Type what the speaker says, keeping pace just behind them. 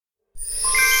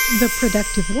The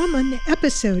Productive Woman,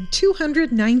 episode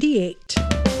 298.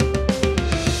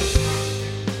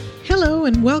 Hello,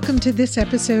 and welcome to this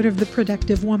episode of The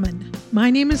Productive Woman.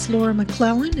 My name is Laura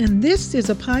McClellan, and this is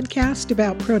a podcast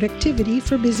about productivity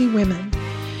for busy women.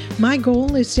 My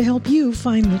goal is to help you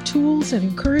find the tools and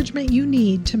encouragement you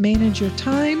need to manage your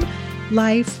time,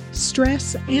 life,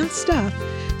 stress, and stuff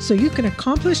so you can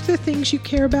accomplish the things you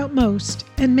care about most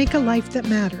and make a life that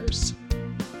matters.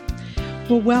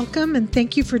 Well, welcome and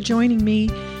thank you for joining me.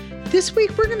 This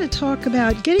week we're going to talk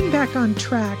about getting back on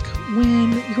track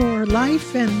when your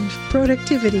life and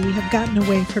productivity have gotten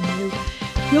away from you.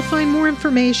 You'll find more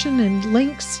information and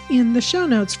links in the show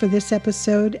notes for this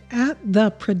episode at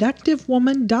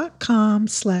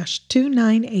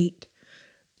theproductivewoman.com/298.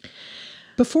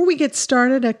 Before we get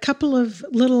started, a couple of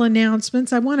little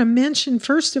announcements. I want to mention,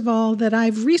 first of all, that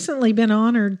I've recently been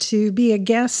honored to be a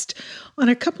guest on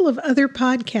a couple of other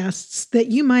podcasts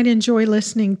that you might enjoy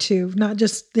listening to, not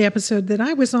just the episode that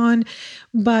I was on,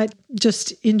 but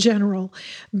just in general.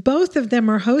 Both of them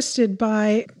are hosted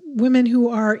by women who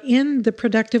are in the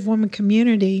Productive Woman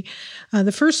community.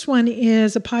 The first one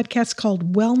is a podcast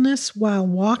called Wellness While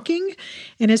Walking,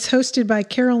 and it's hosted by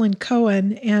Carolyn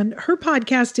Cohen. And her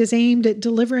podcast is aimed at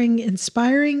delivering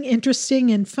inspiring,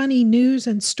 interesting, and funny news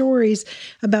and stories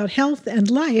about health and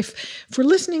life for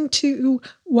listening to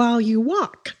while you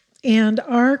walk. And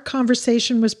our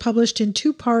conversation was published in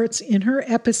two parts in her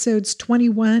episodes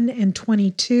 21 and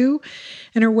 22.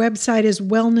 And her website is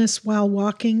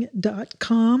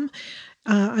wellnesswhilewalking.com.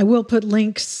 I will put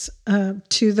links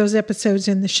to those episodes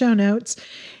in the show notes.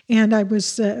 And I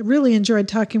was really enjoyed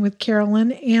talking with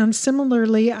Carolyn. And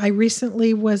similarly, I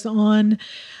recently was on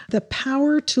The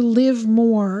Power to Live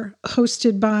More,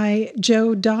 hosted by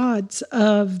Jo Dodds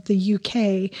of the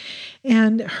UK.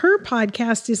 And her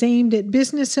podcast is aimed at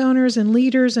business owners and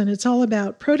leaders, and it's all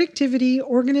about productivity,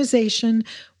 organization,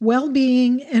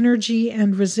 well-being, energy,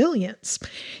 and resilience.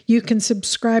 You can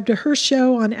subscribe to her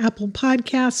show on Apple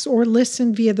Podcasts or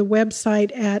listen via the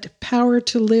website at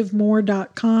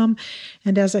powertolivemore.com.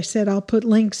 And as I said, I'll put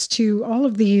links to all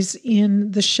of these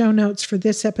in the show notes for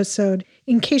this episode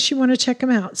in case you want to check them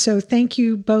out. So thank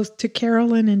you both to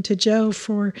Carolyn and to Jo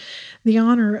for the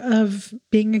honor of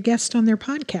being a guest on their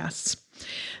podcasts.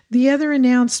 The other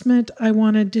announcement I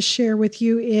wanted to share with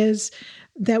you is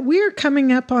that we are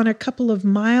coming up on a couple of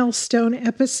milestone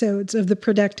episodes of The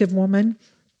Productive Woman.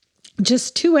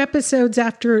 Just 2 episodes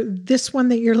after this one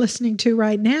that you're listening to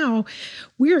right now,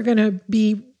 we are going to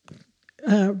be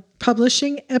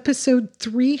publishing episode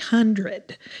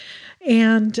 300.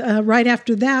 And right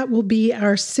after that will be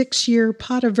our 6-year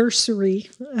podiversary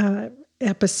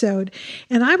episode.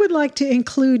 And I would like to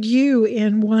include you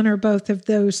in one or both of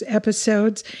those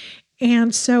episodes.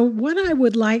 And so what I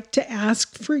would like to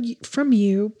ask from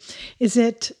you is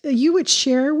that you would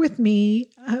share with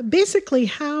me basically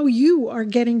how you are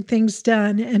getting things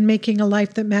done and making a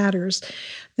life that matters.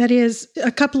 That is,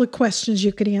 a couple of questions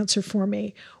you could answer for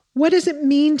me. What does it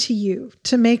mean to you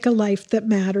to make a life that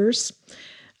matters,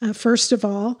 first of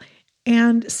all?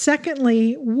 And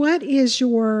secondly, what is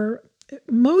your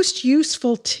most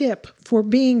useful tip for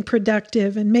being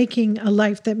productive and making a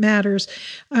life that matters?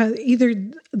 Either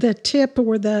the tip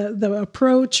or the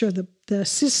approach or the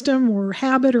system or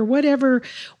habit or whatever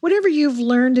you've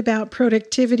learned about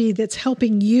productivity that's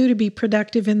helping you to be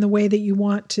productive in the way that you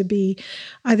want to be.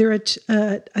 Either a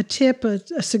tip,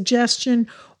 a suggestion,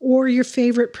 or your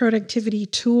favorite productivity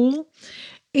tool.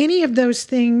 Any of those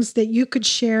things that you could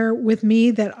share with me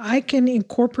that I can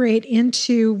incorporate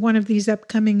into one of these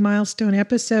upcoming milestone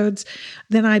episodes,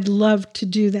 then I'd love to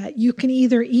do that. You can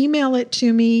either email it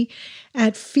to me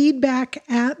at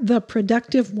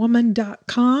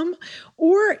feedback@theproductivewoman.com,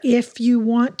 or if you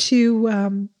want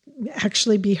to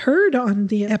actually be heard on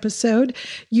the episode,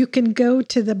 you can go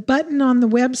to the button on the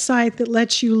website that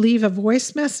lets you leave a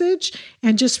voice message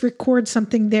and just record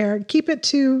something there. Keep it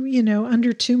to,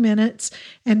 under 2 minutes,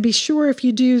 and be sure if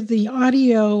you do the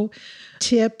audio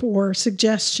tip or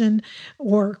suggestion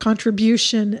or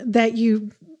contribution that you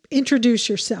introduce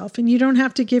yourself. And you don't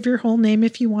have to give your whole name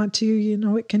if you want to.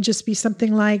 It can just be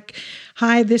something like,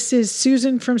 "Hi, this is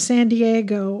Susan from San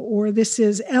Diego," or "This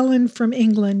is Ellen from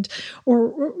England,"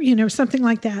 or something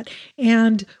like that.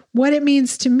 And what it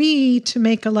means to me to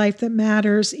make a life that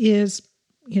matters is,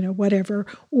 whatever.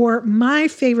 Or my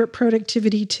favorite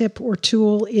productivity tip or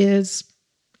tool is,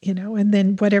 and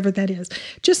then whatever that is.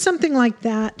 Just something like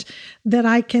that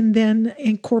I can then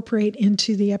incorporate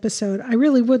into the episode. I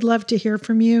really would love to hear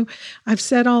from you. I've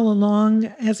said all along,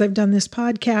 as I've done this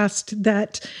podcast,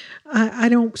 that I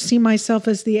don't see myself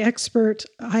as the expert.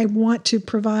 I want to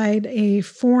provide a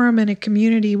forum and a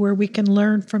community where we can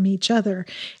learn from each other.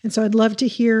 And so I'd love to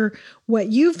hear what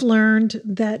you've learned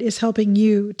that is helping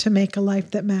you to make a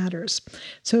life that matters.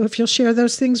 So if you'll share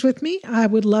those things with me, I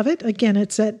would love it. Again,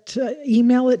 it's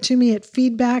email it to me at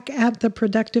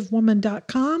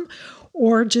feedback@theproductivewoman.com,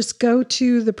 or just go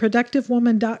to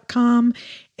theproductivewoman.com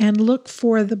and look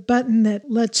for the button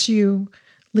that lets you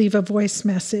leave a voice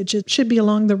message. It should be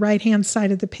along the right-hand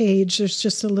side of the page. There's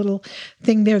just a little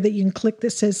thing there that you can click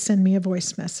that says, send me a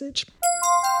voice message.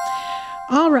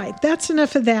 All right, that's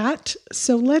enough of that.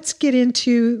 So let's get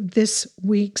into this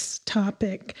week's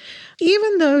topic.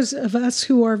 Even those of us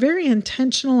who are very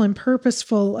intentional and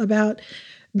purposeful about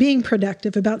being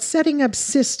productive, about setting up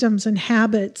systems and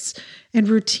habits and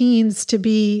routines to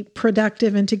be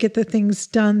productive and to get the things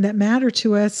done that matter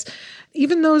to us,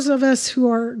 even those of us who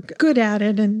are good at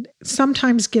it and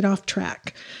sometimes get off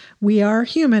track. We are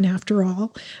human after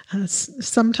all.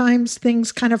 Sometimes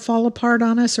things kind of fall apart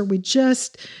on us, or we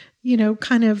just,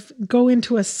 kind of go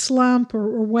into a slump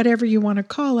or whatever you want to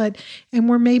call it, and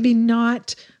we're maybe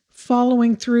not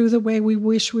following through the way we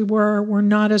wish we were. We're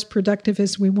not as productive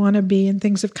as we want to be, and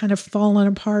things have kind of fallen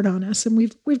apart on us, and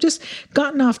we've just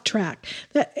gotten off track.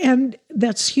 And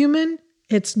that's human.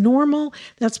 It's normal.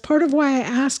 That's part of why I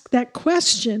ask that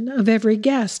question of every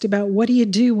guest about what do you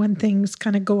do when things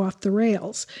kind of go off the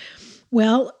rails?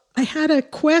 Well, I had a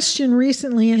question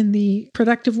recently in the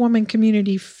Productive Woman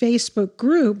Community Facebook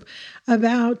group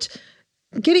about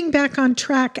getting back on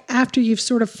track after you've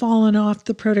sort of fallen off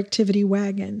the productivity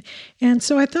wagon. And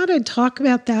so I thought I'd talk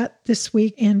about that this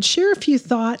week and share a few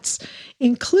thoughts,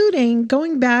 including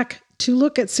going back to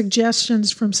look at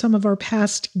suggestions from some of our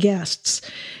past guests,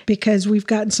 because we've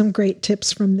gotten some great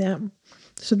tips from them.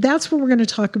 So that's what we're going to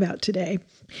talk about today.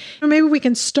 Maybe we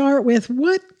can start with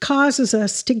what causes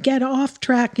us to get off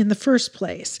track in the first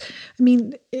place. I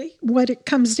mean, what it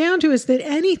comes down to is that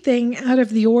anything out of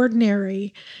the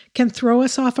ordinary can throw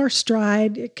us off our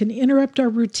stride. It can interrupt our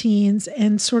routines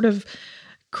and sort of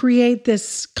create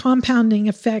this compounding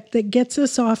effect that gets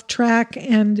us off track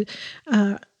and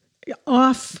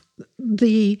off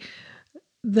the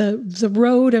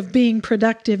road of being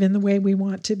productive in the way we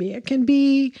want to be. It can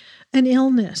be an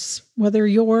illness, whether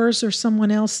yours or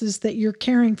someone else's that you're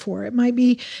caring for. It might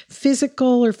be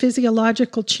physical or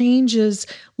physiological changes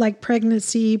like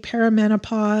pregnancy,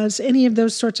 perimenopause, any of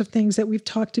those sorts of things that we've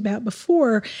talked about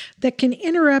before that can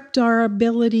interrupt our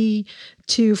ability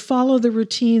to follow the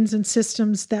routines and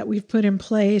systems that we've put in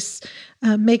place,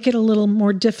 make it a little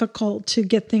more difficult to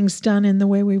get things done in the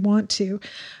way we want to.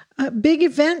 Big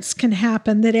events can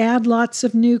happen that add lots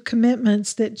of new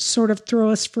commitments that sort of throw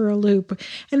us for a loop.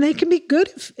 And they can be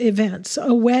good events,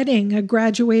 a wedding, a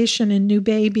graduation, a new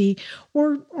baby,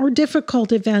 or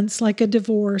difficult events like a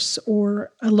divorce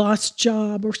or a lost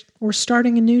job or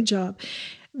starting a new job.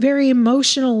 Very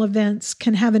emotional events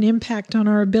can have an impact on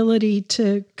our ability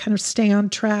to kind of stay on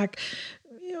track.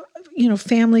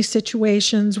 Family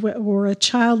situations or a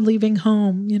child leaving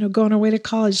home, going away to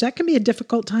college, that can be a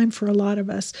difficult time for a lot of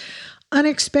us.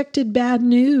 Unexpected bad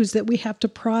news that we have to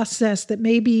process that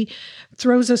maybe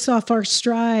throws us off our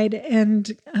stride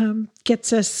and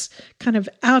gets us kind of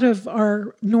out of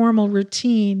our normal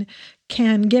routine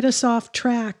can get us off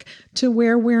track to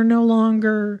where we're no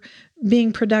longer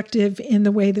being productive in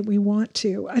the way that we want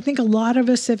to. I think a lot of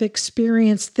us have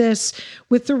experienced this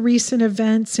with the recent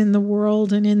events in the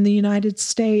world and in the United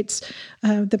States,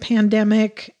 the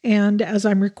pandemic, and as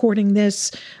I'm recording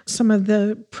this, some of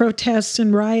the protests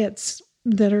and riots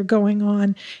that are going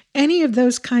on. Any of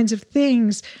those kinds of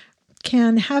things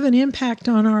can have an impact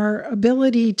on our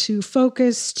ability to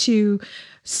focus, to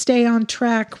stay on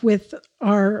track with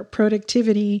our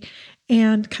productivity,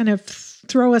 and kind of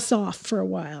throw us off for a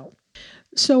while.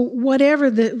 So whatever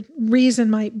the reason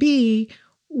might be,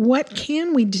 what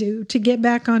can we do to get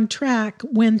back on track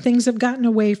when things have gotten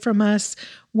away from us,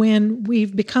 when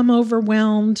we've become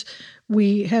overwhelmed,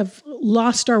 we have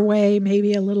lost our way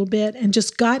maybe a little bit and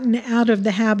just gotten out of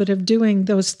the habit of doing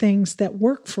those things that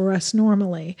work for us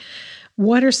normally?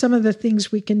 What are some of the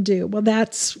things we can do? Well,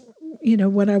 that's,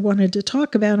 what I wanted to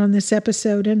talk about on this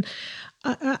episode. And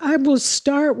I will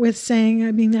start with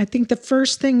saying, I think the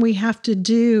first thing we have to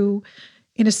do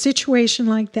in a situation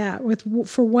like that,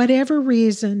 for whatever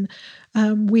reason,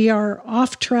 we are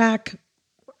off track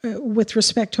with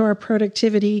respect to our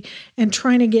productivity and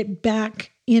trying to get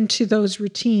back into those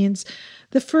routines,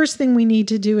 the first thing we need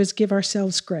to do is give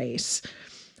ourselves grace.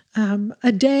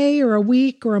 A day or a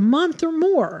week or a month or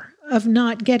more of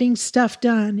not getting stuff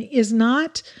done is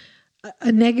not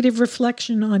a negative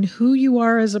reflection on who you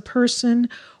are as a person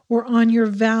or on your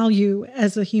value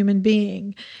as a human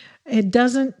being. It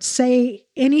doesn't say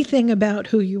anything about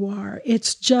who you are.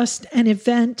 It's just an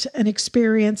event, an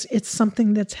experience. It's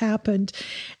something that's happened.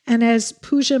 And as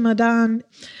Pooja Madan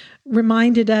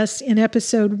reminded us in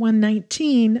episode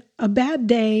 119, a bad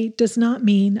day does not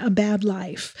mean a bad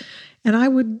life. And I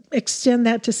would extend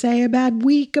that to say a bad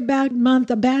week, a bad month,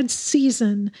 a bad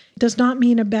season does not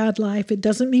mean a bad life. It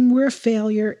doesn't mean we're a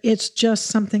failure. It's just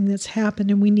something that's happened.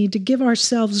 And we need to give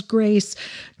ourselves grace,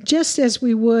 just as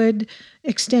we would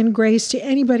extend grace to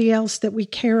anybody else that we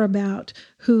care about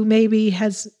who maybe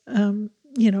has,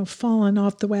 fallen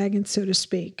off the wagon, so to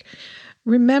speak.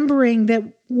 Remembering that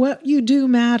what you do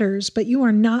matters, but you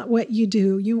are not what you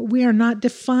do. We are not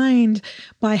defined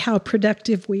by how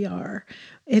productive we are.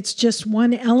 It's just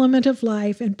one element of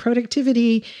life, and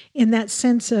productivity in that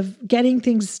sense of getting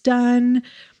things done,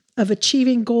 of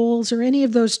achieving goals, or any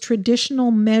of those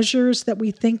traditional measures that we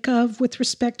think of with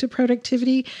respect to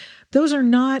productivity, those are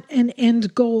not an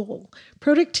end goal.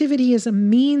 Productivity is a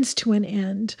means to an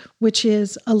end, which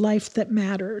is a life that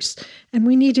matters. And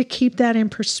we need to keep that in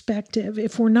perspective.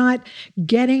 If we're not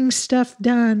getting stuff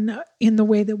done in the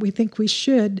way that we think we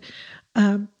should,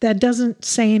 that doesn't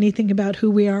say anything about who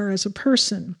we are as a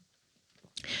person.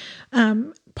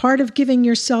 Part of giving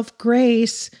yourself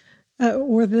grace,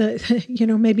 or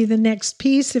maybe the next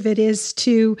piece of it, is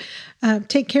to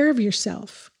take care of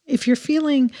yourself. If you're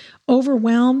feeling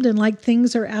overwhelmed and like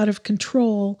things are out of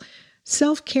control,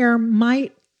 self-care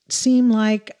might seem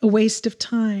like a waste of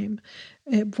time.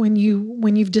 When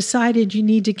you've decided you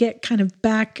need to get kind of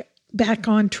back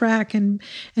on track and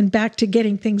back to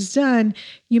getting things done,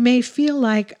 you may feel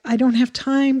like, I don't have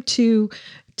time to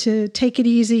take it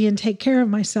easy and take care of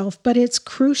myself. But it's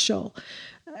crucial,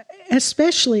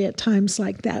 especially at times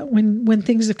like that, when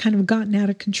things have kind of gotten out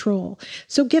of control.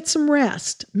 So get some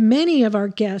rest. Many of our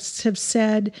guests have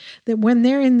said that when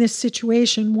they're in this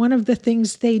situation, one of the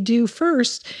things they do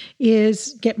first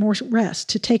is get more rest,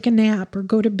 to take a nap or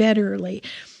go to bed early.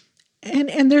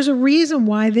 And there's a reason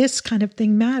why this kind of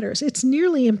thing matters. It's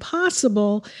nearly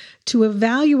impossible to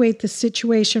evaluate the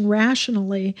situation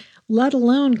rationally, let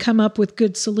alone come up with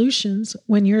good solutions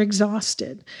when you're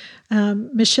exhausted.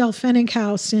 Michelle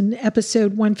Fenninghaus in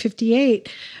episode 158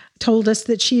 told us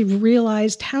that she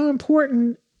realized how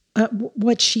important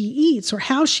what she eats or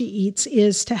how she eats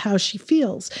is to how she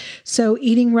feels. So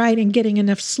eating right and getting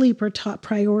enough sleep are top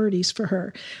priorities for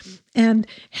her. And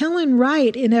Helen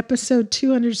Wright in episode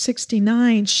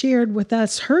 269 shared with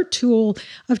us her tool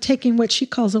of taking what she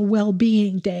calls a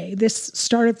well-being day. This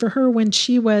started for her when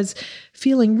she was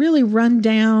feeling really run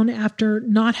down after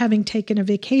not having taken a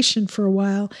vacation for a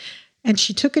while. And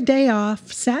she took a day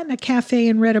off, sat in a cafe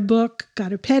and read a book,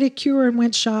 got a pedicure and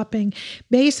went shopping.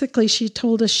 Basically, she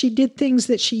told us she did things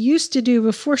that she used to do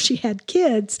before she had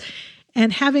kids.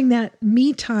 And having that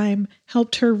me time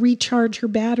helped her recharge her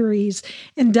batteries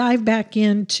and dive back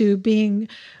into being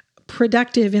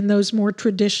productive in those more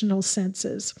traditional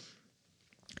senses.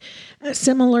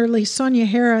 Similarly, Sonia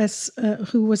Harris,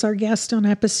 who was our guest on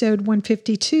episode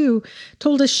 152,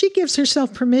 told us she gives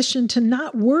herself permission to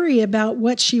not worry about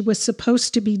what she was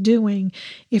supposed to be doing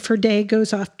if her day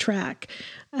goes off track.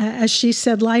 As she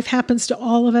said, life happens to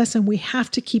all of us, and we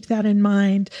have to keep that in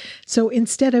mind. So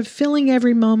instead of filling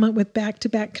every moment with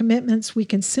back-to-back commitments, we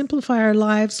can simplify our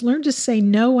lives, learn to say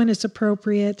no when it's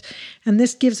appropriate, and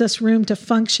this gives us room to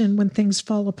function when things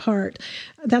fall apart.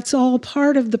 That's all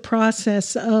part of the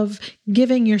process of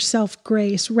giving yourself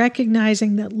grace,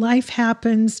 recognizing that life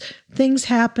happens, things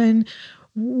happen.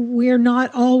 We're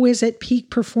not always at peak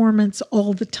performance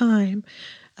all the time.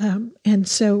 And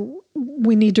so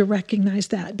we need to recognize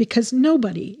that, because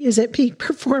nobody is at peak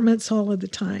performance all of the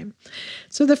time.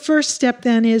 So the first step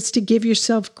then is to give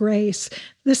yourself grace.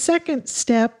 The second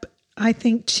step, I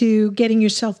think, to getting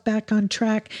yourself back on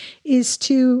track is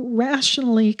to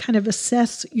rationally kind of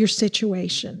assess your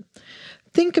situation.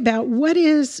 Think about what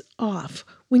is off.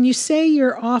 When you say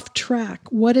you're off track,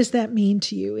 what does that mean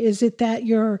to you? Is it that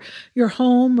your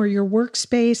home or your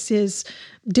workspace is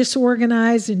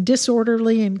disorganized and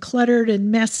disorderly and cluttered and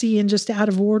messy and just out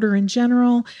of order in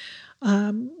general?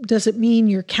 Does it mean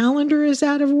your calendar is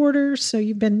out of order? So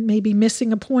you've been maybe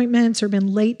missing appointments or been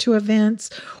late to events,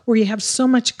 or you have so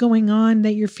much going on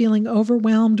that you're feeling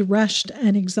overwhelmed, rushed,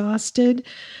 and exhausted.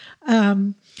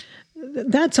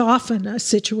 That's often a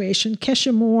situation.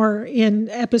 Kesha Moore in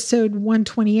episode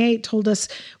 128 told us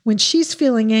when she's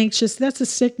feeling anxious, that's a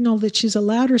signal that she's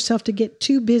allowed herself to get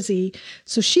too busy.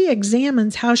 So she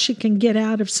examines how she can get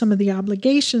out of some of the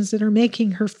obligations that are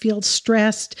making her feel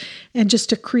stressed, and just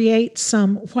to create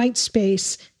some white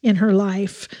space in her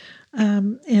life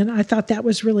And I thought that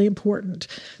was really important.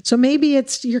 So maybe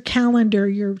it's your calendar,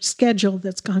 your schedule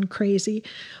that's gone crazy.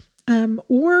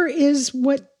 Or is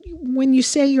when you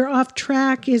say you're off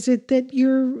track, is it that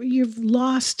you've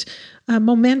lost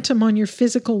momentum on your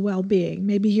physical well-being?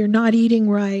 Maybe you're not eating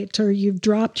right, or you've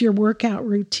dropped your workout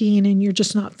routine and you're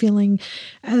just not feeling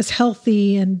as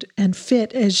healthy and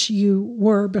fit as you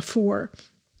were before.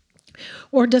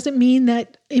 Or does it mean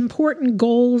that important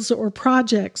goals or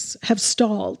projects have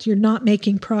stalled? You're not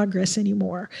making progress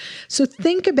anymore. So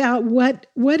think about what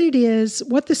it is,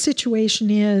 what the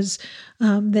situation is,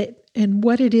 and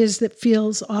what it is that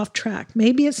feels off track.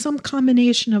 Maybe it's some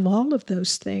combination of all of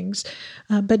those things,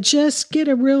 but just get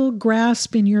a real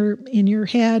grasp in your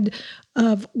head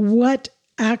of what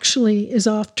actually is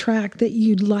off track that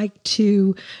you'd like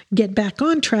to get back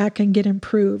on track and get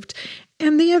improved.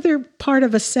 And the other part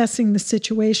of assessing the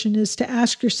situation is to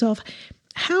ask yourself,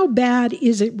 how bad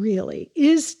is it really?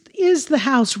 Is the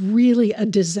house really a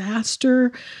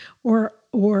disaster,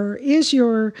 or is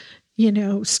your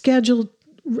schedule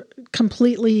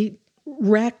completely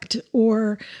wrecked,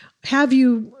 or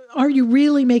are you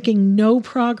really making no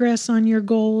progress on your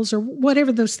goals, or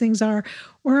whatever those things are?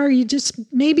 Or are you just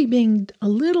maybe being a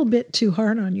little bit too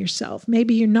hard on yourself?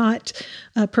 Maybe you're not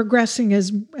progressing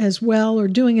as well or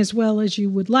doing as well as you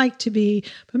would like to be,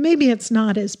 but maybe it's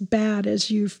not as bad as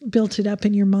you've built it up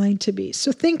in your mind to be.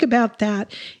 So think about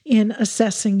that in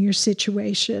assessing your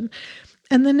situation.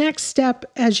 And the next step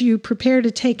as you prepare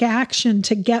to take action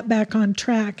to get back on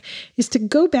track is to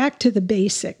go back to the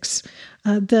basics,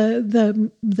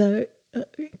 the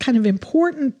kind of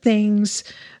important things,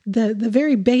 the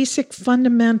very basic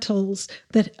fundamentals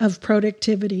of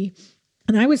productivity.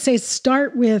 And I would say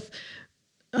start with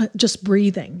just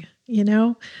breathing,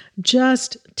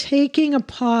 just taking a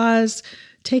pause,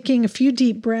 taking a few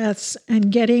deep breaths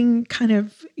and getting kind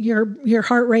of your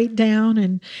heart rate down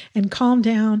and calm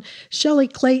down. Shelley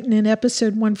Clayton in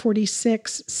episode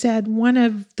 146 said one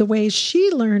of the ways she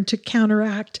learned to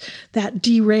counteract that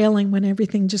derailing when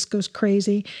everything just goes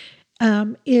crazy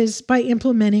is by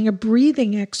implementing a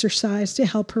breathing exercise to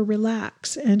help her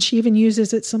relax. And she even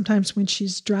uses it sometimes when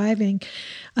she's driving.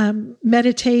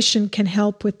 Meditation can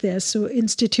help with this. So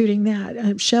instituting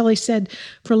that. Shelley said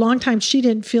for a long time she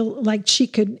didn't feel like she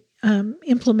could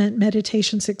implement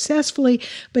meditation successfully,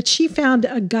 but she found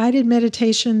a guided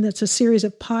meditation that's a series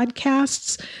of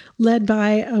podcasts led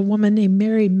by a woman named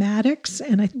Mary Maddox,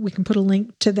 and we can put a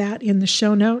link to that in the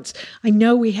show notes. I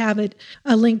know we have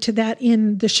a link to that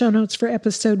in the show notes for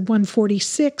episode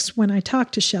 146 when I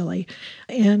talked to Shelley,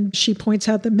 and she points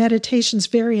out that meditations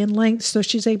vary in length, so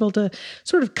she's able to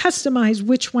sort of customize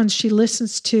which ones she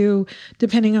listens to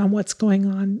depending on what's going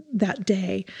on that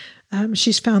day.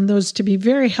 She's found those to be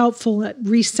very helpful at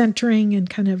recentering and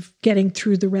kind of getting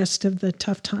through the rest of the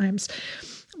tough times.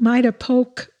 Maida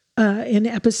Polk in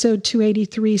episode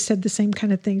 283 said the same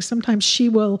kind of thing. Sometimes she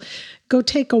will go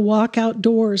take a walk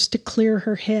outdoors to clear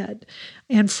her head.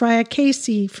 And Freya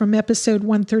Casey from episode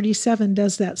 137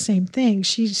 does that same thing.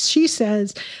 She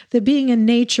says that being in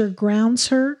nature grounds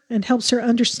her and helps her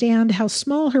understand how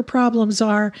small her problems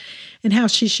are and how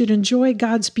she should enjoy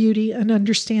God's beauty and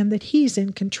understand that He's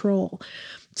in control.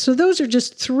 So those are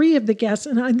just three of the guests.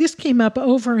 And this came up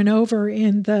over and over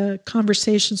in the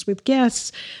conversations with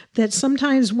guests, that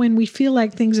sometimes when we feel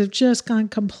like things have just gone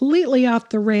completely off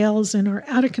the rails and are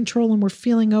out of control and we're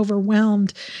feeling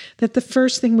overwhelmed, that the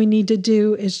first thing we need to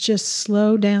do is just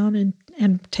slow down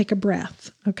and take a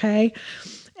breath, okay?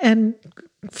 And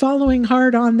following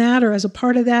hard on that, or as a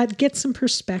part of that, get some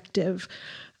perspective.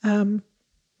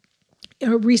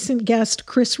 A recent guest,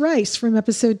 Chris Rice from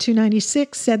episode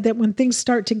 296, said that when things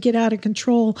start to get out of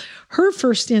control, her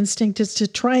first instinct is to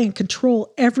try and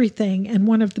control everything. And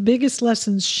one of the biggest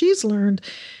lessons she's learned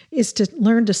is to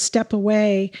learn to step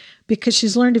away, because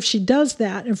she's learned if she does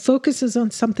that and focuses on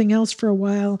something else for a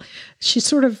while, she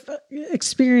sort of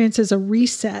experiences a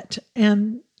reset.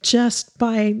 And just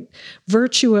by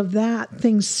virtue of that,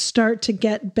 things start to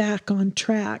get back on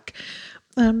track.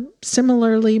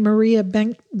 Similarly, Maria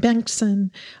Bengtson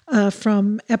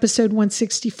from episode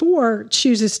 164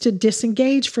 chooses to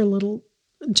disengage for a little,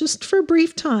 just for a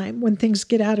brief time when things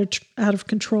get out of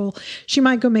control. She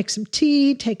might go make some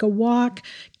tea, take a walk,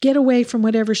 get away from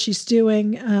whatever she's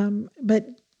doing, but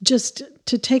just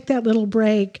to take that little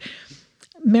break.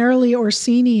 Marilee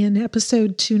Orsini in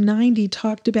episode 290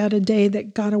 talked about a day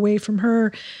that got away from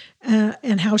her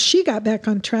and how she got back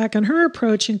on track. And her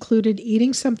approach included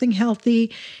eating something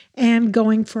healthy and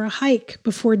going for a hike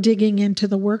before digging into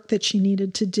the work that she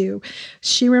needed to do.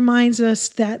 She reminds us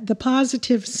that the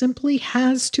positive simply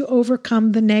has to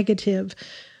overcome the negative.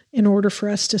 in order for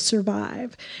us to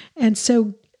survive. And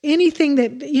so anything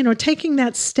that, taking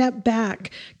that step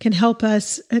back can help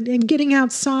us, and getting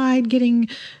outside,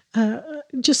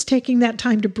 just taking that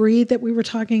time to breathe that we were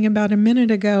talking about a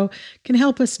minute ago can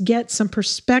help us get some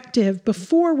perspective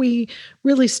before we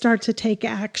really start to take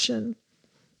action.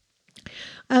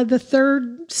 The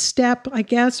third step, I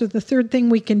guess, or the third thing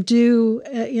we can do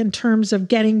in terms of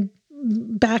getting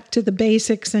back to the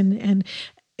basics and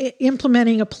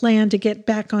implementing a plan to get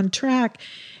back on track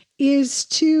is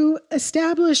to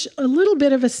establish a little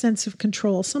bit of a sense of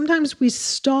control. Sometimes we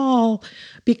stall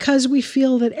because we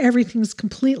feel that everything's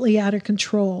completely out of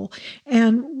control.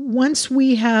 And once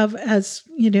we have, as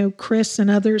Chris and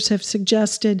others have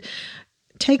suggested,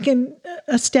 taken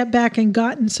a step back and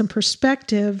gotten some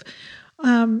perspective,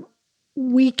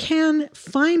 we can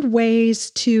find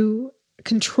ways to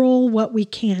control what we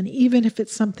can, even if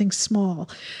it's something small.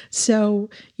 So,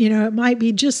 it might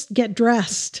be just get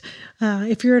dressed.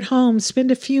 If you're at home, spend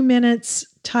a few minutes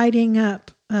tidying up,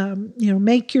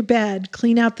 make your bed,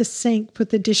 clean out the sink,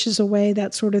 put the dishes away,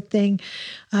 that sort of thing.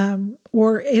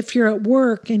 Or if you're at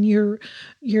work and your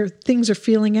things are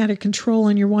feeling out of control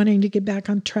and you're wanting to get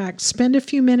back on track, spend a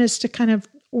few minutes to kind of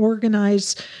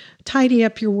organize, tidy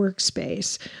up your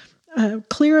workspace.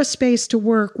 Clear a space to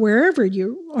work wherever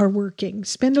you are working.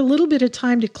 Spend a little bit of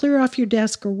time to clear off your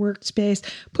desk or workspace.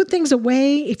 Put things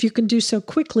away if you can do so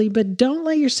quickly, but don't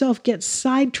let yourself get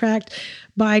sidetracked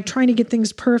by trying to get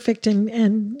things perfect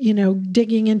and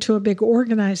digging into a big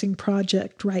organizing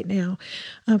project right now.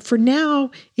 For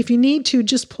now, if you need to,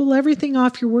 just pull everything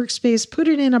off your workspace, put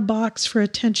it in a box for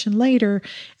attention later,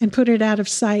 and put it out of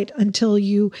sight until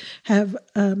you have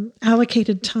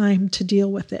allocated time to deal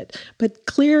with it. But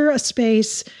clear a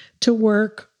space to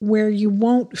work where you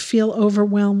won't feel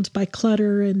overwhelmed by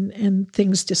clutter and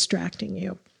things distracting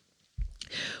you.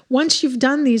 Once you've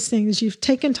done these things, you've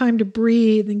taken time to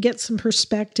breathe and get some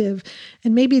perspective,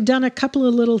 and maybe done a couple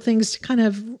of little things to kind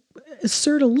of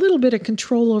assert a little bit of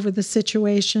control over the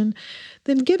situation,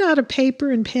 then get out a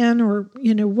paper and pen, or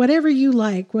whatever you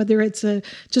like, whether it's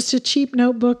just a cheap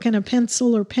notebook and a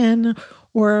pencil or pen,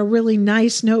 or a really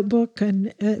nice notebook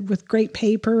and with great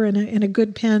paper and a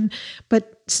good pen.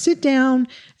 But sit down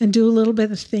and do a little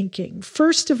bit of thinking.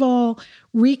 First of all,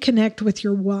 reconnect with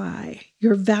your why,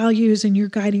 your values and your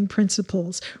guiding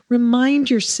principles. Remind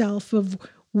yourself of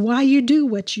why you do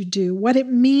what you do, what it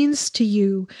means to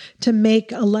you to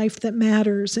make a life that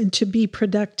matters and to be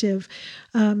productive.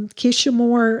 Keisha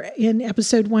Moore, in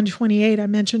episode 128, I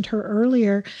mentioned her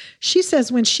earlier, she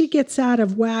says when she gets out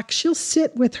of whack, she'll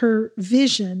sit with her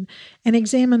vision and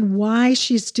examine why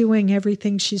she's doing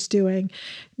everything she's doing.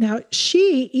 Now,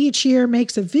 she each year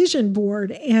makes a vision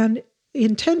board, and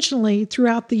intentionally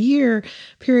throughout the year,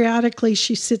 periodically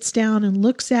she sits down and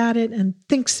looks at it and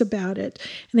thinks about it,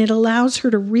 and it allows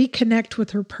her to reconnect with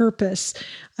her purpose.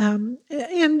 And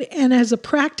as a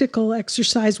practical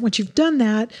exercise, once you've done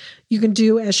that, you can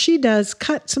do as she does,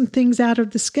 cut some things out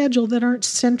of the schedule that aren't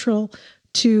central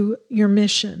to your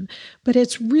mission. But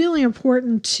it's really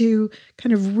important to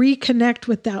kind of reconnect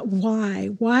with that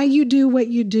why you do what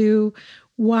you do,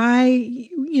 why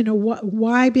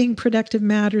being productive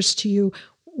matters to you.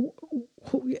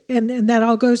 And that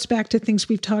all goes back to things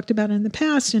we've talked about in the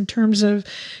past in terms of,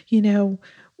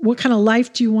 what kind of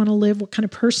life do you want to live? What kind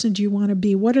of person do you want to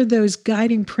be? What are those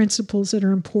guiding principles that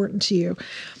are important to you?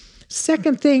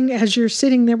 Second thing, as you're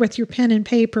sitting there with your pen and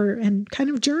paper and kind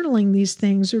of journaling these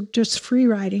things or just free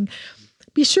writing,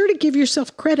 be sure to give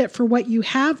yourself credit for what you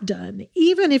have done,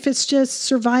 even if it's just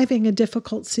surviving a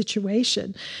difficult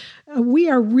situation. We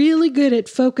are really good at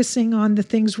focusing on the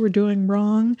things we're doing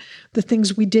wrong, the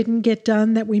things we didn't get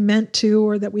done that we meant to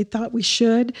or that we thought we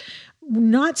should.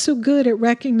 Not so good at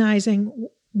recognizing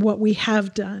what we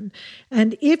have done.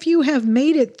 And if you have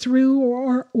made it through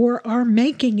or are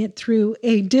making it through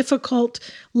a difficult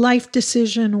life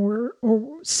decision or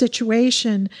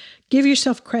situation, give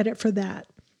yourself credit for that.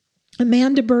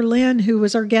 Amanda Berlin, who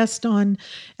was our guest on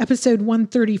episode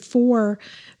 134,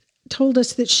 told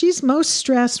us that she's most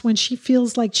stressed when she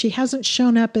feels like she hasn't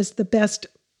shown up as the best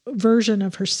version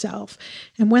of herself.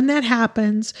 And when that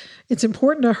happens, it's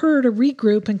important to her to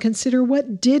regroup and consider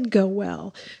what did go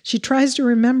well. She tries to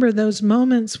remember those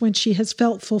moments when she has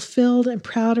felt fulfilled and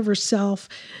proud of herself.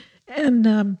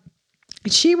 And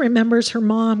she remembers her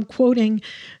mom quoting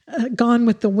Gone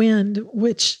with the Wind,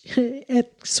 which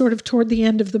at sort of toward the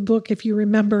end of the book, if you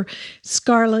remember,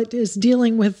 Scarlett is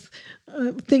dealing with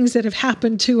things that have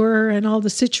happened to her and all the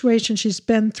situations she's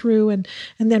been through. And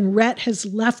then Rhett has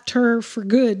left her for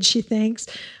good, she thinks.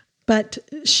 But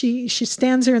she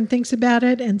stands there and thinks about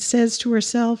it and says to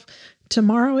herself,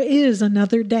 tomorrow is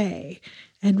another day.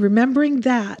 And remembering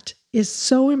that is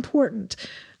so important.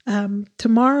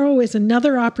 Tomorrow is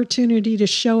another opportunity to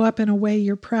show up in a way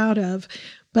you're proud of.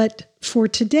 But for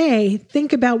today,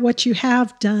 think about what you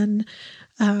have done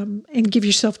and give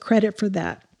yourself credit for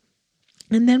that.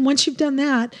 And then once you've done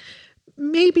that,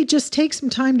 maybe just take some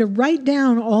time to write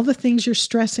down all the things you're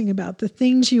stressing about, the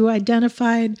things you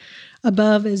identified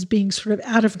above as being sort of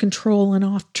out of control and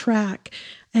off track,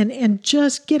 and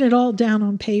just get it all down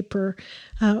on paper.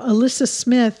 Alyssa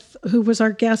Smith, who was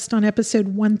our guest on episode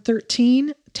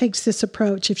 113, takes this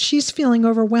approach. If she's feeling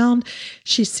overwhelmed,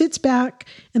 she sits back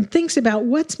and thinks about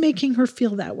what's making her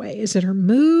feel that way. Is it her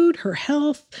mood, her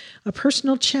health, a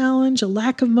personal challenge, a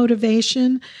lack of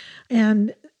motivation?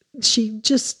 And she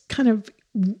just kind of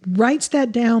writes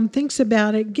that down, thinks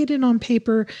about it, get it on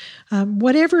paper.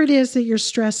 Whatever it is that you're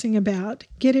stressing about,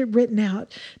 get it written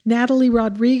out. Natalie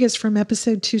Rodriguez from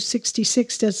episode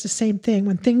 266 does the same thing.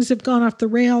 When things have gone off the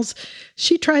rails,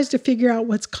 she tries to figure out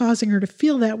what's causing her to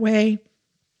feel that way.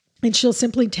 And she'll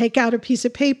simply take out a piece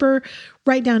of paper,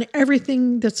 write down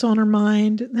everything that's on her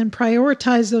mind, then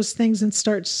prioritize those things and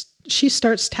she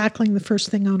starts tackling the first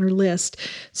thing on her list.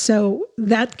 So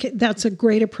that's a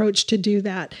great approach to do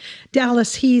that.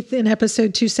 Dallas Heath in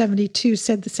episode 272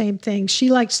 said the same thing. She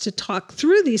likes to talk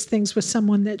through these things with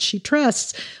someone that she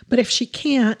trusts, but if she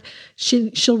can't,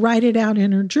 she'll write it out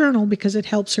in her journal because it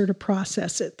helps her to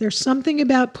process it. There's something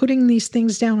about putting these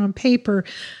things down on paper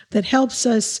that helps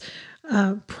us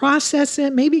process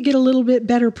it, maybe get a little bit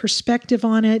better perspective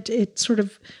on it. It sort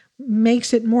of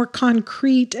makes it more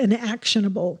concrete and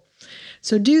actionable.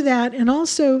 So do that. And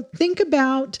also think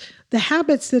about the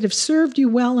habits that have served you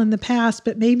well in the past,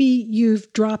 but maybe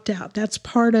you've dropped out. That's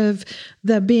part of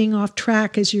the being off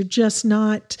track, is you're just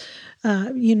not,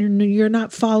 you're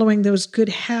not following those good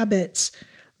habits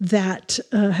that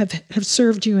have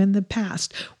served you in the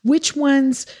past. Which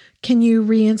ones can you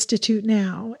reinstitute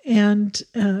now? And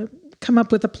come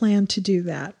up with a plan to do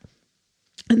that.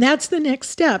 And that's the next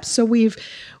step. So we've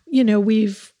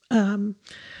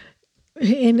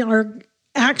in our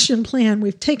action plan,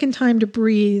 we've taken time to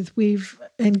breathe,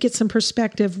 and get some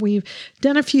perspective. We've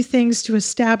done a few things to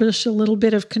establish a little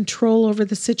bit of control over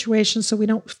the situation so we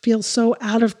don't feel so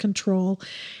out of control.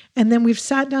 And then we've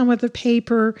sat down with a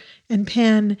paper and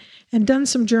pen and done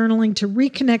some journaling to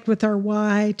reconnect with our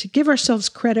why, to give ourselves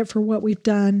credit for what we've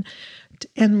done,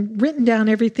 and written down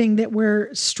everything that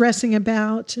we're stressing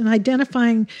about and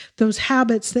identifying those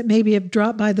habits that maybe have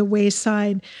dropped by the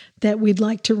wayside that we'd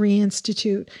like to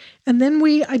reinstitute. And then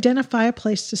we identify a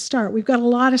place to start. We've got a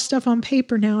lot of stuff on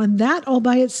paper now, and that all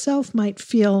by itself might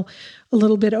feel a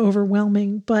little bit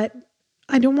overwhelming, but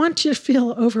I don't want you to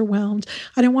feel overwhelmed.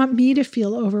 I don't want me to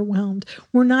feel overwhelmed.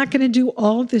 We're not going to do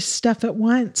all this stuff at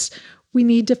once. We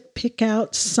need to pick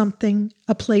out something,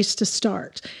 a place to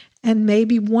start. And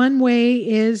maybe one way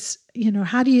is,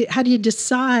 how do you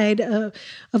decide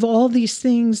of all these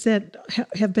things that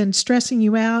have been stressing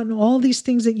you out and all these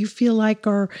things that you feel like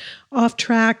are off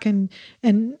track and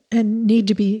need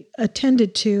to be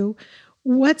attended to?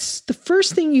 What's the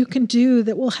first thing you can do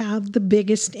that will have the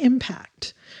biggest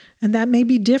impact? And that may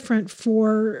be different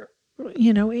for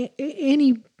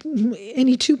any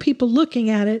two people looking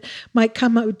at it might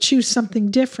choose something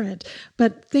different.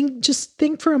 But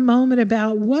think for a moment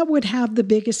about what would have the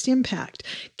biggest impact.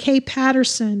 Kay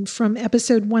Patterson from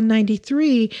episode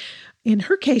 193, in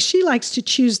her case, she likes to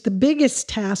choose the biggest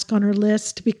task on her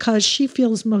list because she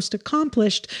feels most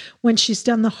accomplished when she's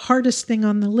done the hardest thing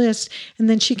on the list, and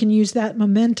then she can use that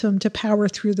momentum to power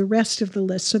through the rest of the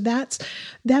list. So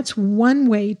that's one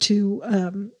way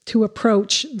to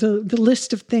approach the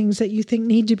list of things that you think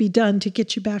need to be done to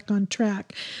get you back on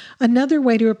track. Another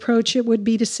way to approach it would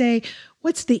be to say,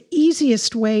 what's the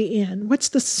easiest way in? What's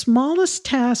the smallest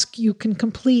task you can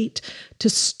complete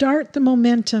to start the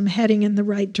momentum heading in the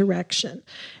right direction?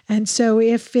 And so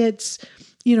if it's,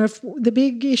 if the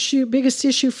biggest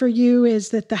issue for you is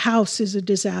that the house is a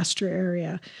disaster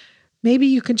area, maybe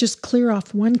you can just clear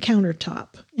off one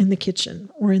countertop in the kitchen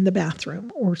or in the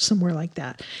bathroom or somewhere like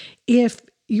that. If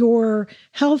your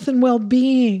health and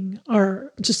well-being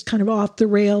are just kind of off the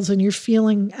rails and you're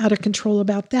feeling out of control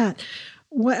about that,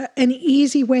 an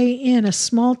easy way in, a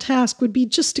small task would be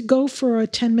just to go for a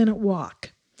 10-minute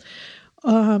walk.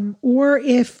 Or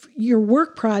if your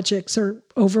work projects are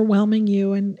overwhelming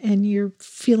you and you're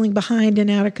feeling behind and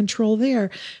out of control there,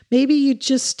 maybe you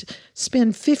just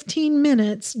spend 15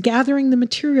 minutes gathering the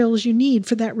materials you need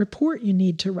for that report you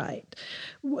need to write.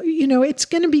 It's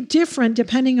going to be different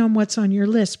depending on what's on your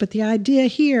list, but the idea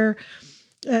here,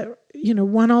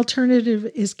 one alternative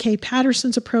is Kay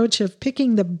Patterson's approach of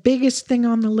picking the biggest thing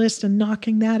on the list and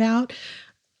knocking that out.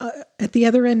 at the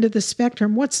other end of the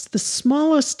spectrum, what's the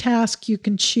smallest task you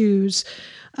can choose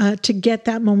to get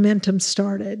that momentum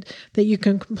started, that you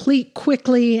can complete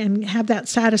quickly and have that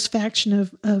satisfaction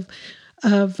of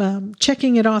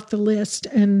checking it off the list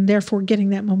and therefore getting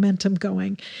that momentum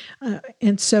going.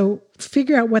 And so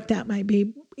figure out what that might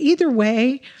be. Either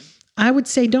way, I would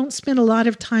say don't spend a lot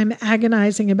of time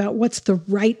agonizing about what's the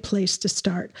right place to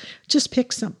start. Just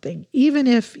pick something. Even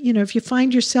if you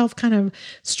find yourself kind of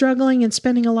struggling and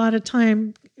spending a lot of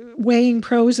time weighing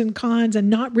pros and cons and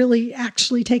not really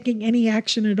actually taking any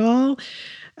action at all,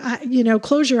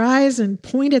 close your eyes and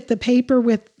point at the paper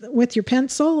with your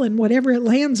pencil, and whatever it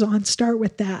lands on, start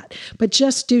with that. But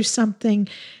just do something.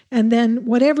 And then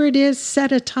whatever it is,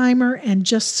 set a timer and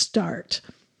just start.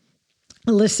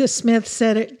 Alyssa Smith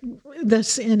said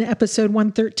this in episode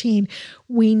 113.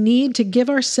 We need to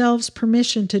give ourselves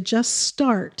permission to just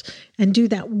start and do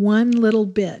that one little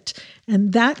bit.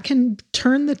 And that can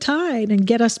turn the tide and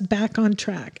get us back on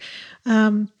track.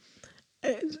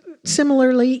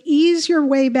 Similarly, ease your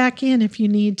way back in if you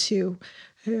need to.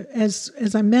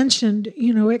 As I mentioned,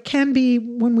 it can be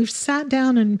when we've sat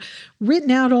down and written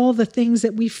out all the things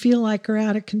that we feel like are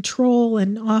out of control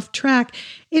and off track,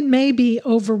 it may be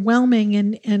overwhelming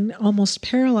and almost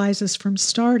paralyze us from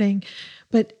starting.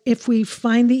 But if we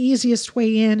find the easiest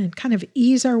way in and kind of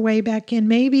ease our way back in,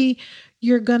 maybe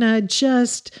you're going to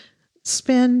just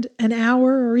spend an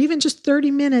hour or even just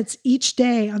 30 minutes each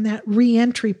day on that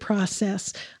re-entry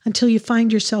process until you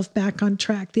find yourself back on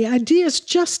track. The idea is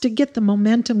just to get the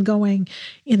momentum going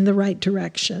in the right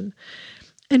direction.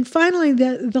 And finally,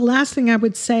 the last thing I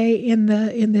would say in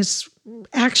this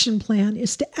action plan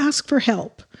is to ask for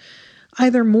help,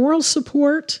 either moral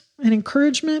support and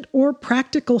encouragement or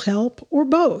practical help or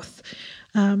both.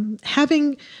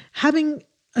 Having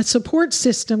a support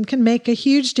system can make a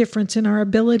huge difference in our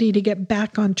ability to get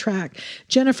back on track.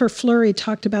 Jennifer Fleury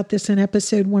talked about this in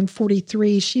episode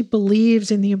 143. She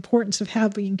believes in the importance of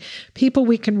having people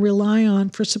we can rely on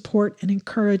for support and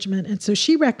encouragement. And so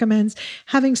she recommends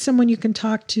having someone you can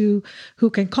talk to who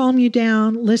can calm you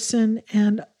down, listen,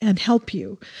 and help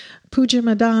you. Pooja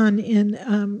Madan in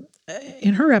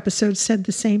her episode said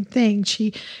the same thing.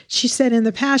 She said in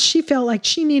the past she felt like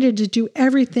she needed to do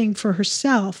everything for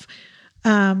herself.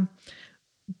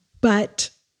 But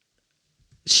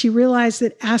she realized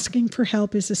that asking for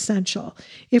help is essential.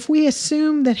 If we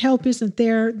assume that help isn't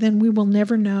there, then we will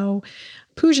never know.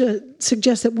 Pooja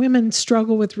suggests that women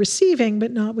struggle with receiving,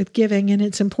 but not with giving, and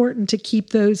it's important to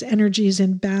keep those energies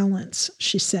in balance,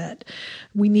 she said.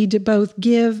 We need to both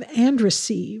give and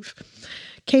receive.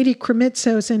 Katie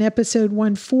Kremitzos in episode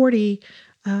 140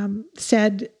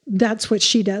 said that's what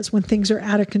she does when things are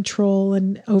out of control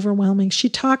and overwhelming. She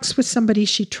talks with somebody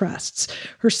she trusts,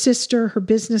 her sister, her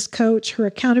business coach, her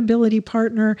accountability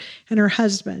partner, and her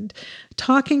husband.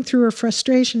 Talking through her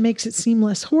frustration makes it seem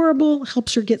less horrible,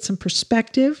 helps her get some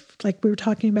perspective, like we were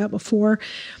talking about before.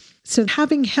 So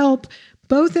having help,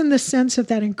 both in the sense of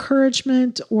that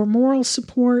encouragement or moral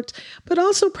support, but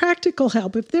also practical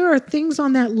help. If there are things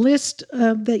on that list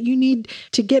that you need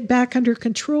to get back under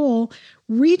control,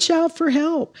 reach out for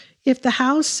help. If the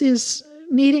house is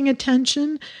needing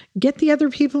attention, get the other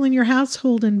people in your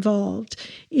household involved.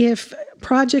 If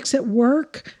projects at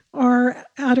work are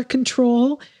out of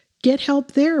control, get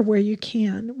help there where you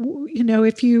can.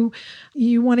 If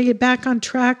you want to get back on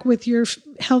track with your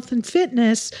health and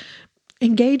fitness,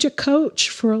 engage a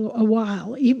coach for a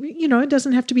while. It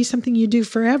doesn't have to be something you do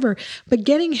forever, but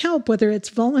getting help, whether it's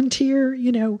volunteer,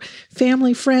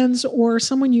 family, friends, or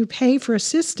someone you pay for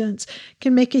assistance,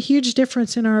 can make a huge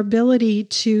difference in our ability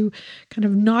to kind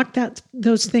of knock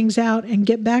those things out and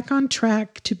get back on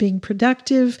track to being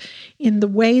productive in the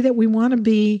way that we want to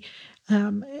be,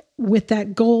 with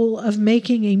that goal of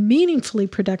making a meaningfully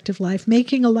productive life,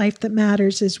 making a life that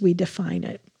matters as we define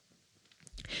it.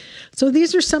 So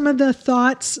these are some of the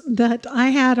thoughts that I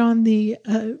had on the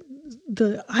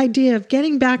idea of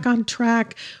getting back on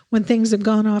track when things have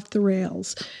gone off the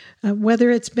rails, whether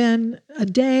it's been a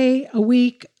day, a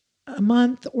week, a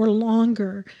month, or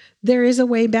longer. There is a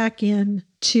way back in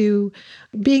to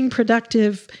being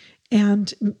productive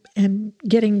and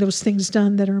getting those things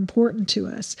done that are important to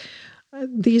us.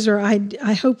 These are,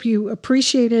 I hope you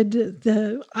appreciated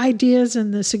the ideas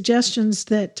and the suggestions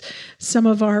that some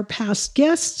of our past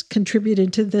guests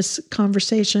contributed to this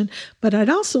conversation, but I'd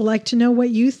also like to know what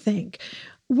you think.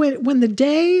 When the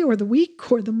day or the week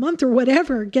or the month or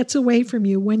whatever gets away from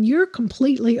you, when you're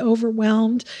completely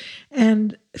overwhelmed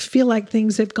and feel like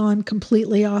things have gone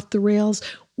completely off the rails,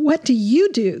 what do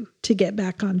you do to get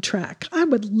back on track? I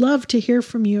would love to hear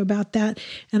from you about that,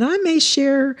 and I may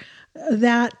share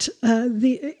that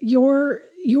your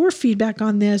your feedback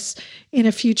on this in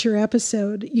a future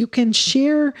episode. You can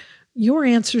share your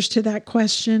answers to that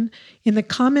question in the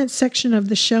comments section of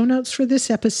the show notes for this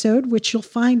episode, which you'll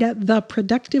find at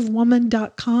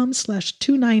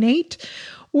theproductivewoman.com/298,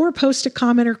 or post a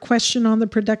comment or question on the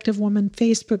Productive Woman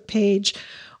Facebook page.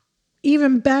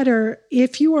 Even better,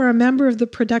 if you are a member of the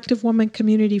Productive Woman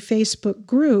Community Facebook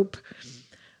group,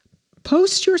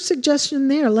 post your suggestion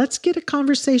there. Let's get a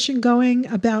conversation going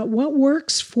about what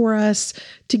works for us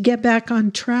to get back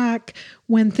on track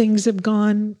when things have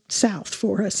gone south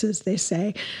for us, as they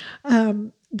say.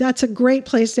 That's a great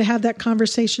place to have that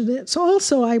conversation. It's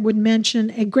also, I would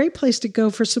mention, a great place to go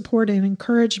for support and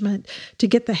encouragement, to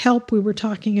get the help we were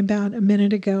talking about a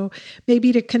minute ago,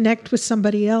 maybe to connect with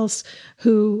somebody else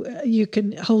who you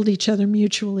can hold each other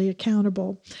mutually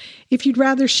accountable. If you'd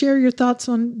rather share your thoughts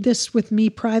on this with me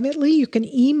privately, you can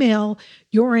email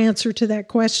your answer to that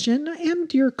question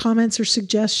and your comments or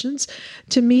suggestions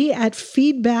to me at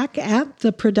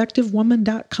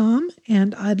feedback@theproductivewoman.com,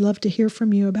 and I'd love to hear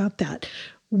from you about that.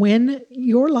 When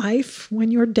your life, when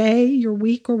your day, your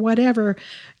week, or whatever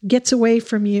gets away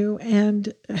from you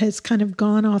and has kind of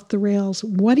gone off the rails,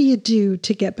 what do you do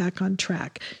to get back on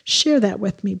track? Share that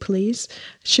with me, please.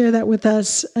 Share that with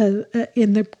us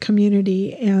in the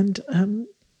community, and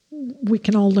we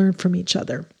can all learn from each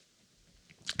other.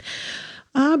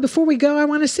 Before we go, I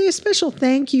want to say a special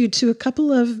thank you to a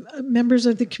couple of members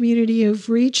of the community who've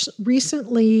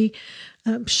recently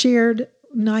shared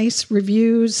nice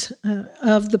reviews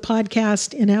of the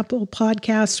podcast in Apple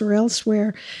Podcasts or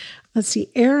elsewhere. Let's see.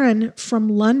 Aaron from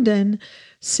London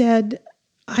said,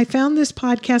 I found this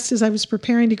podcast as I was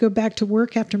preparing to go back to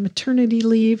work after maternity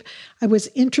leave. I was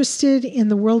interested in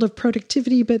the world of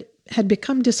productivity, but had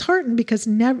become disheartened because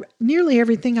nearly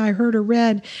everything I heard or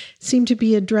read seemed to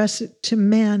be addressed to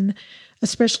men,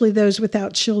 especially those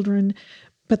without children.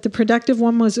 But The Productive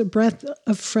Woman was a breath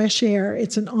of fresh air.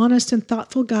 It's an honest and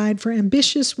thoughtful guide for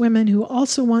ambitious women who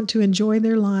also want to enjoy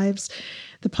their lives.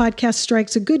 The podcast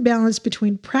strikes a good balance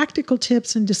between practical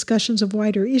tips and discussions of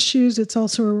wider issues. It's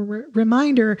also a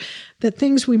reminder that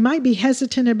things we might be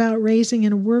hesitant about raising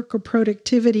in a work or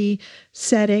productivity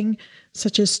setting,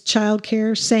 such as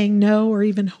childcare, saying no, or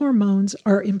even hormones,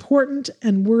 are important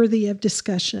and worthy of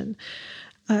discussion.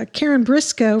 Karen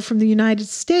Briscoe from the United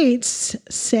States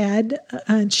said,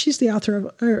 and she's the author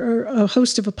of, or a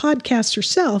host of a podcast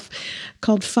herself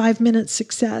called 5 Minute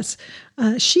Success.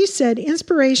 She said,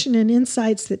 inspiration and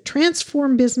insights that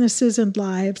transform businesses and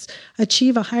lives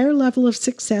achieve a higher level of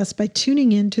success by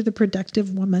tuning in to The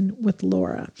Productive Woman with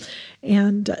Laura.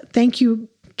 And thank you,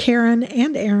 Karen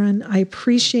and Aaron. I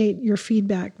appreciate your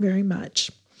feedback very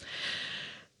much.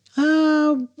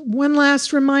 One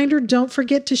last reminder, don't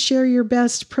forget to share your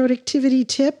best productivity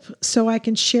tip so I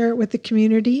can share it with the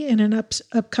community in an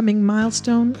upcoming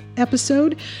milestone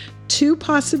episode. 2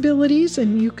 possibilities,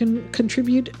 and you can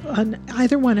contribute on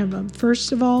either one of them.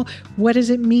 First of all, what does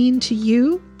it mean to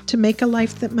you to make a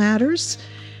life that matters?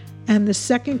 And the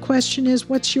second question is,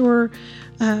 what's your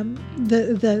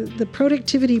the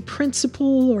productivity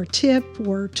principle or tip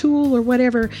or tool or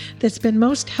whatever that's been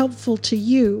most helpful to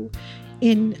you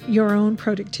in your own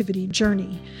productivity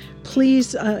journey?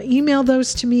 Please email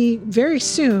those to me very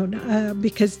soon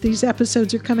because these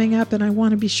episodes are coming up and I want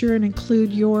to be sure and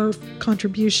include your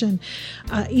contribution.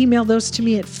 Email those to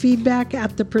me at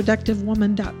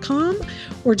feedback@theproductivewoman.com,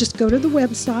 or just go to the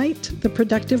website,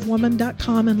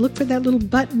 theproductivewoman.com, and look for that little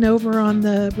button over on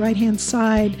the right-hand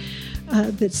side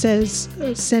that says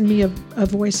send me a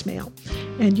voicemail,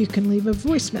 and you can leave a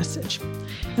voice message.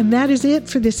 And that is it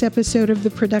for this episode of The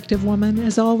Productive Woman.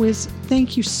 As always,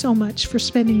 thank you so much for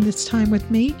spending this time with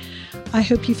me. I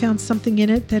hope you found something in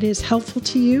it that is helpful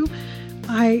to you.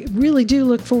 I really do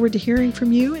look forward to hearing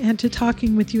from you and to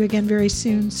talking with you again very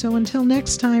soon. So until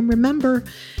next time, remember,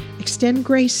 extend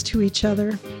grace to each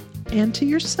other and to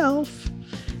yourself,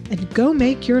 and go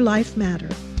make your life matter.